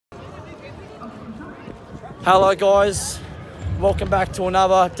Hello guys, welcome back to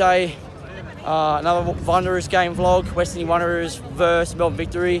another day, another Wanderers game vlog. West Sydney Wanderers versus Melbourne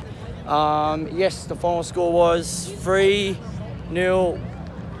Victory. Yes, the final score was 3-0.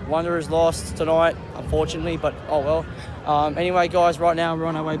 Wanderers lost tonight, unfortunately, but oh well. Anyway guys, right now we're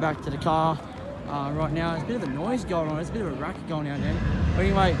on our way back to the car. Right now there's a bit of a noise going on, there's a bit of a racket going on there. But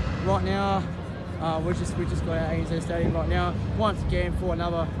anyway, right now we just got out of ANZ Stadium right now, once again for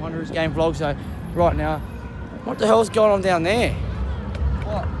another Wanderers game vlog. So right now, what the hell's going on down there?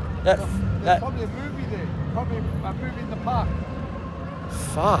 What? There's probably a movie there. Probably a movie in the park.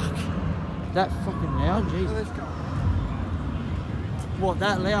 Fuck. That fucking loud, jeez. So let's go. What,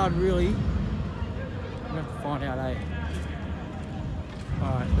 that loud, really? I'm gonna have to find out, eh?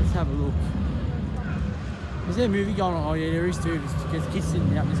 Alright, let's have a look. Is there a movie going on? Oh yeah, there is too. There's kids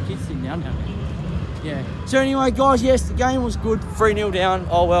sitting down. There's kids sitting down there. Yeah. So anyway, guys, yes, the game was good. 3-0 down.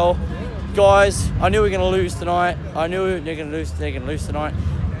 Oh well. Guys, I knew we were going to lose tonight. I knew they're going to lose tonight.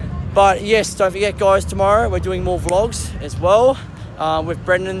 But yes, don't forget, guys, tomorrow we're doing more vlogs as well with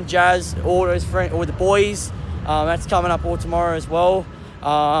Brendan, Jazz, all those friends, all the boys. That's coming up all tomorrow as well.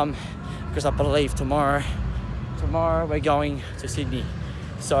 Because I believe tomorrow we're going to Sydney.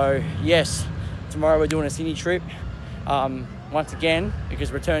 So yes, tomorrow we're doing a Sydney trip once again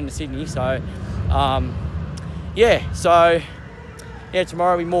because we're returning to Sydney. So yeah, so. Yeah,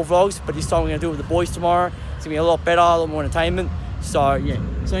 tomorrow will be more vlogs, but this time we're going to do it with the boys tomorrow. It's going to be a lot better, a lot more entertainment. So, yeah.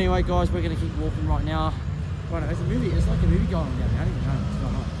 So, anyway, guys, we're going to keep walking right now. Right, there's a movie. There's like a movie going on down there. I don't even know what's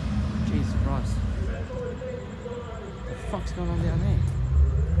going on. Jesus Christ. What the fuck's going on down there?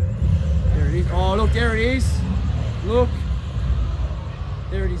 There it is. Oh, look, there it is. Look.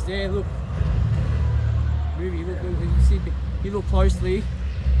 There it is there, look. Movie, look. You can see, if you look closely,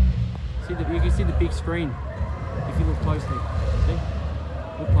 you can see the big screen if you look closely. See?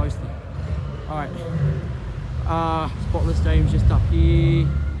 Look closely. Alright. Spotless Stadium's just up here.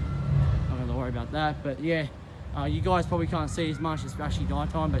 I'm not gonna worry about that, but yeah. You guys probably can't see as much, it's actually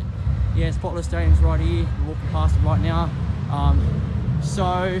night time, but yeah, Spotless Stadium's right here. We're walking past it right now.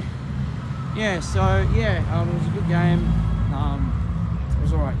 So yeah, it was a good game. It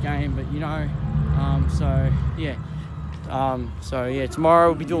was alright game, but you know, so yeah, tomorrow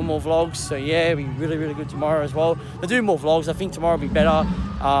we'll be doing more vlogs. So yeah, it'll be really good tomorrow as well. We'll do more vlogs. I think tomorrow will be better.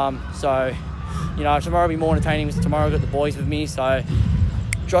 So you know, tomorrow will be more entertaining because tomorrow I've got the boys with me. So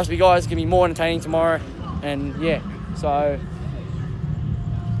trust me, guys, it's gonna be more entertaining tomorrow. And yeah, so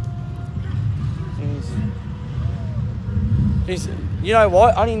you know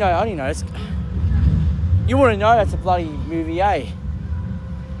what? I didn't know. You want to know that's a bloody movie, eh?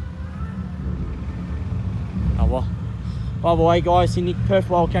 Oh well. By the way, guys, Perth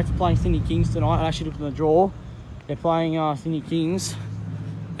Wildcats are playing Sydney Kings tonight. I actually looked at the draw. They're playing Sydney Kings.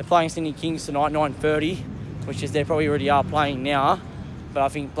 They're playing Sydney Kings tonight, 9:30, which is they probably already are playing now. But I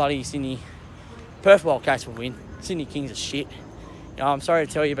think bloody Perth Wildcats will win. Sydney Kings are shit. You know, I'm sorry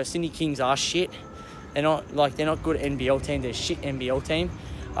to tell you, but Sydney Kings are shit. They're not good NBL team. They're a shit NBL team.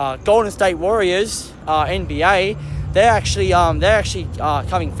 Golden State Warriors, NBA. They're actually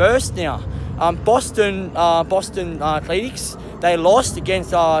coming first now. Boston Athletics, they lost against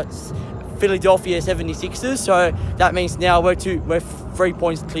Philadelphia 76ers, so that means now we're 3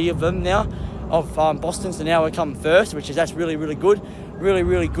 points clear of them now, of Boston, so now we're coming first, that's really good,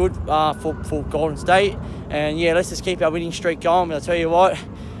 really good for Golden State. And yeah, let's just keep our winning streak going, but I'll tell you what,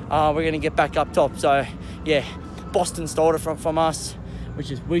 we're going to get back up top. So yeah, Boston stole it from us,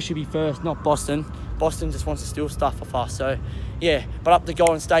 we should be first, not Boston. Boston just wants to steal stuff off us. So yeah, but up the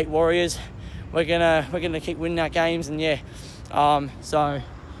Golden State Warriors. We're gonna keep winning our games, and yeah,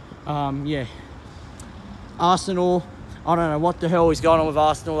 yeah. Arsenal, I don't know what the hell is going on with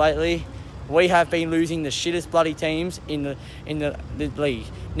Arsenal lately. We have been losing the shittest bloody teams in the league.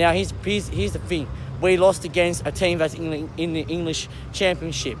 Now here's the thing: we lost against a team that's in the English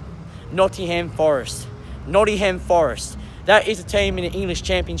Championship, Nottingham Forest. Nottingham Forest. That is a team in the English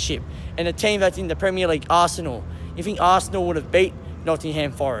Championship, and a team that's in the Premier League, Arsenal. You think Arsenal would have beat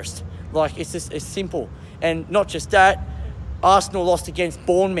Nottingham Forest? Like, it's simple. And not just that, Arsenal lost against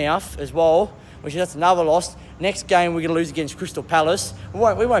Bournemouth as well, that's another loss. Next game, we're going to lose against Crystal Palace. We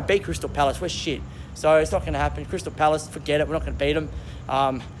won't beat Crystal Palace. We're shit. So it's not going to happen. Crystal Palace, forget it. We're not going to beat them.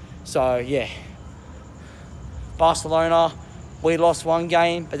 So, yeah. Barcelona, we lost one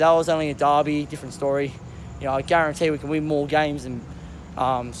game, but that was only a derby, different story. You know, I guarantee we can win more games. And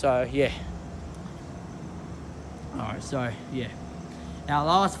so, yeah. All right, so, yeah. Our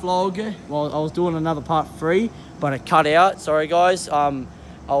last vlog, well, I was doing another part 3, but it cut out. Sorry, guys. I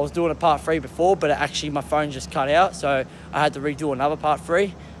was doing a part 3 before, but my phone just cut out, so I had to redo another part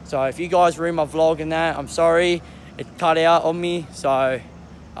 3. So if you guys ruined my vlog and that, I'm sorry. It cut out on me. So,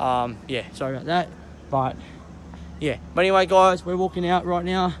 yeah, sorry about that. But, yeah. But anyway, guys, we're walking out right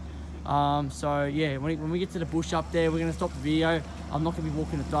now. So, yeah, when we get to the bush up there, we're going to stop the video. I'm not going to be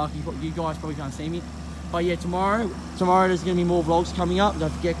walking in the dark. You guys probably can't see me. But, yeah, tomorrow there's going to be more vlogs coming up.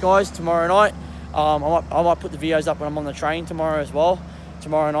 Don't forget, guys, tomorrow night, I might put the videos up when I'm on the train tomorrow as well.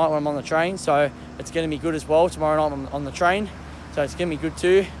 Tomorrow night when I'm on the train. So, it's going to be good as well. Tomorrow night I'm on the train. So, it's going to be good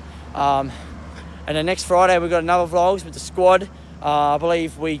too. And then next Friday, we've got another vlogs with the squad. I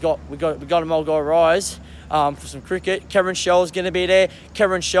believe we got a Mulgo Rise for some cricket. Karen Shell's going to be there.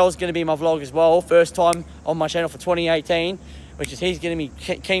 Karen Shell's going to be my vlog as well. First time on my channel for 2018, which is he's going to be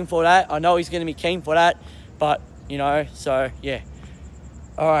keen for that. I know he's going to be keen for that, but you know, so yeah.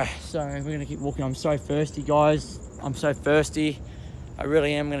 All right, so we're going to keep walking. I'm so thirsty, guys. I'm so thirsty. I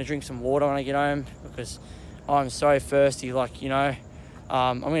really am going to drink some water when I get home because I'm so thirsty. Like, you know,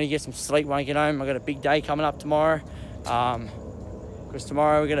 I'm going to get some sleep when I get home. I've got a big day coming up tomorrow. Because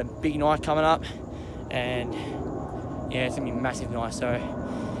tomorrow we've got a big night coming up. And yeah, it's going to be a massive night. So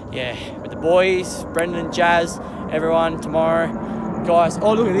yeah, with the boys, Brendan, Jazz, everyone tomorrow. Guys,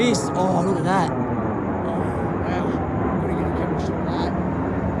 oh, look at this. Oh, look at that. Oh, wow. I'm going to get a camera shot of that.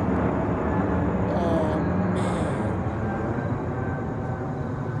 Oh, man.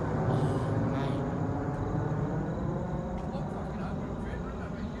 Oh,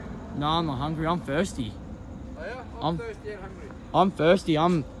 mate. No, I'm not hungry. I'm thirsty. Oh, yeah? I'm thirsty and hungry. I'm thirsty.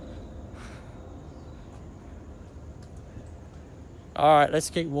 All right, let's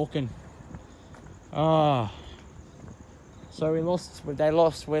keep walking. Oh. So we lost. We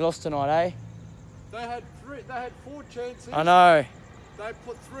lost tonight, eh? They had 4 chances. I know. They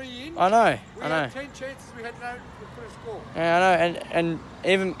put 3 in. I know. We had 10 chances. We had no first score. Yeah, I know.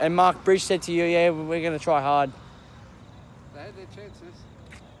 And Mark Bridge said to you, yeah, we're gonna try hard. They had their chances.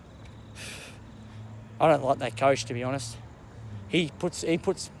 I don't like that coach, to be honest. He puts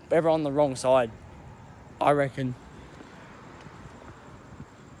everyone on the wrong side, I reckon.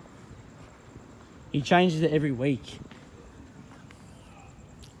 He changes it every week.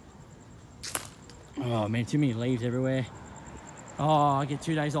 Oh man, too many leaves everywhere. Oh, I get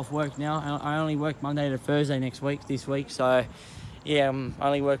 2 days off work now. I only work Monday to Thursday this week. So yeah, I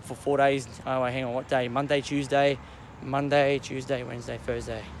only work for 4 days. Oh, hang on, what day? Monday, Tuesday, Wednesday,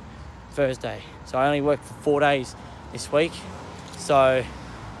 Thursday. So I only work for 4 days this week. So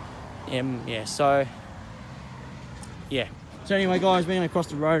yeah, so anyway, guys, we're gonna cross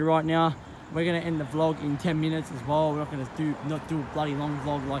the road right now. We're gonna end the vlog in 10 minutes as well. We're not gonna not do a bloody long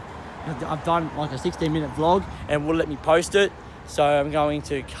vlog. Like I've done like a 16-minute vlog and will let me post it. So I'm going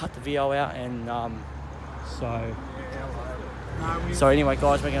to cut the video out and so anyway,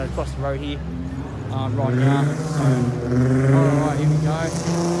 guys, we're gonna cross the road here right now. So, all right, here we go.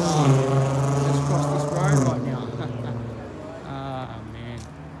 Let's cross this road right now. Man.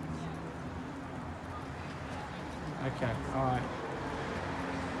 Okay, all right.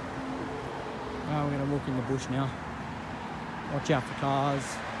 Oh, we're gonna walk in the bush now. Watch out for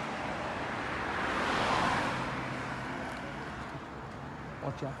cars.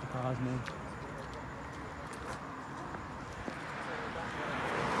 Watch out for cars, man.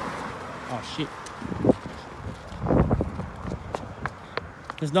 Oh shit.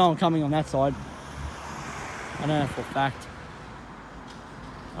 There's no one coming on that side. I know that for a fact.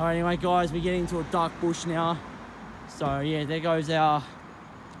 Alright, anyway, guys, we're getting into a dark bush now. So yeah, there goes our...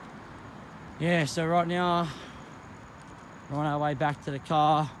 Yeah, so right now, we're on our way back to the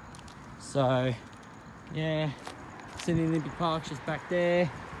car. So, yeah, Sydney Olympic Park's just back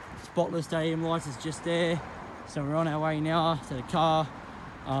there. Spotless Stadium Lights is just there. So we're on our way now to the car.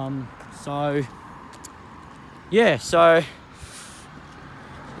 So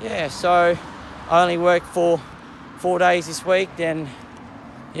I only work for 4 days this week. Then,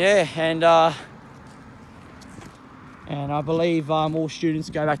 yeah, and I believe all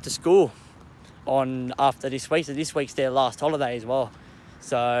students go back to school after this week. So this week's their last holiday as well.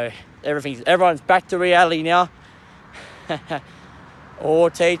 So everyone's back to reality now. All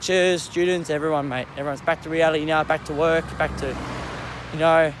teachers, students, everyone, mate. Everyone's back to reality now, back to work, back to, you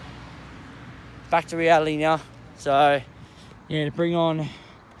know, back to reality now. So, yeah, to bring on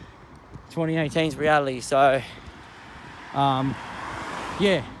 2018's reality. So,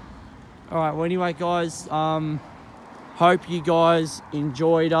 yeah. All right, well, anyway, guys, hope you guys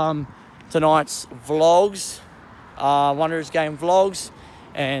enjoyed tonight's vlogs, Wanderers game vlogs.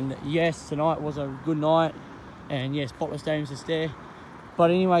 And yes, tonight was a good night. And yes, Spotless Stadium's just there.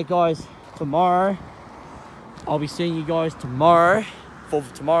 But anyway, guys, tomorrow, I'll be seeing you guys tomorrow for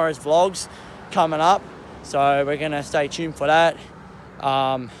tomorrow's vlogs coming up. So we're going to stay tuned for that.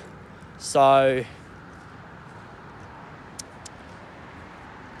 So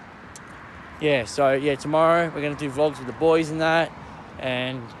yeah, tomorrow we're gonna do vlogs with the boys and that,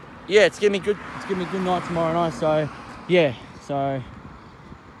 and yeah, it's gonna be good. It's gonna be a good night tomorrow night. So yeah.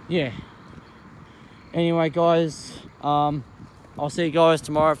 Anyway, guys, I'll see you guys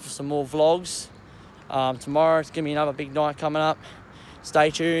tomorrow for some more vlogs. Tomorrow it's gonna be another big night coming up. Stay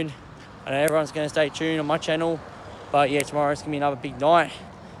tuned. I know everyone's gonna stay tuned on my channel, but yeah, tomorrow it's gonna be another big night.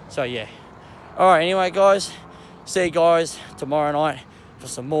 So yeah. All right. Anyway, guys, see you guys tomorrow night for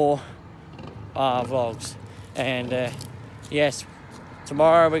some more vlogs. And yes,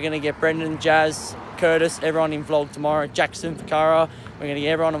 tomorrow we're gonna get Brendan, Jazz, Curtis, everyone in vlog tomorrow. Jackson, Fakara, we're gonna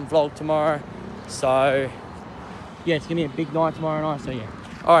get everyone in vlog tomorrow. So yeah, it's gonna be a big night tomorrow night. So yeah.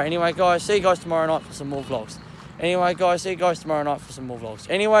 All right. Anyway, guys, see you guys tomorrow night for some more vlogs. Anyway, guys, see you guys tomorrow night for some more vlogs.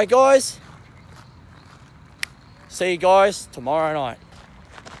 Anyway, guys, see you guys tomorrow night.